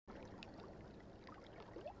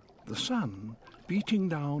The sun, beating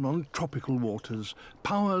down on tropical waters,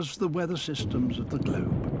 powers the weather systems of the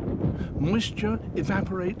globe. Moisture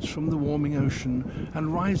evaporates from the warming ocean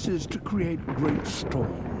and rises to create great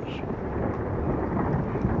storms.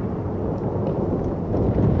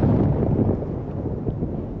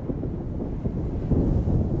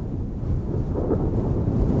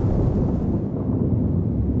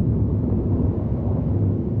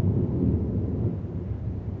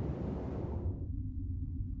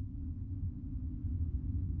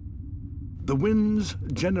 The winds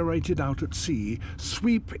generated out at sea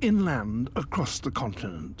sweep inland across the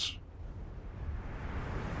continents.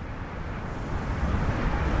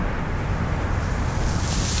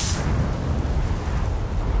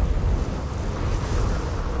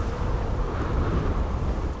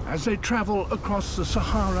 As they travel across the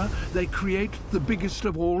Sahara, they create the biggest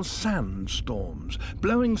of all sandstorms,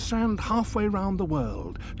 blowing sand halfway round the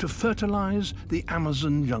world to fertilize the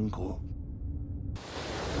Amazon jungle.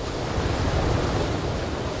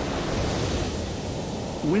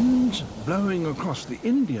 Winds blowing across the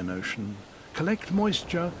Indian Ocean collect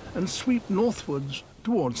moisture and sweep northwards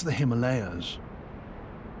towards the Himalayas.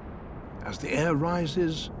 As the air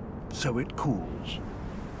rises, so it cools.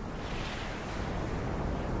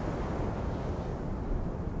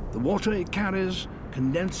 The water it carries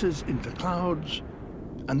condenses into clouds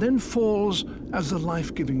and then falls as the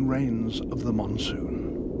life-giving rains of the monsoon.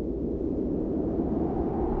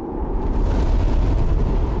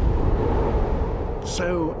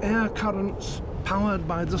 So air currents, powered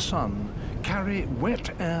by the sun, carry wet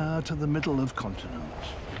air to the middle of continents.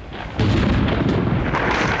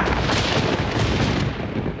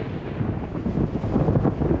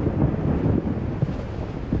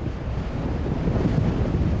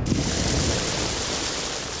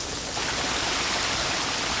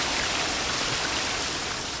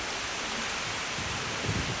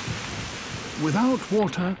 Without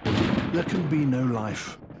water, there can be no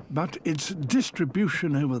life. But its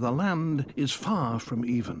distribution over the land is far from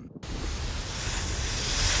even.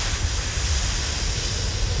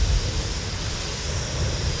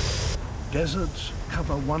 Deserts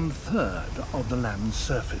cover 1/3 of the land's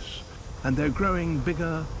surface, and they're growing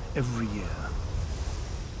bigger every year.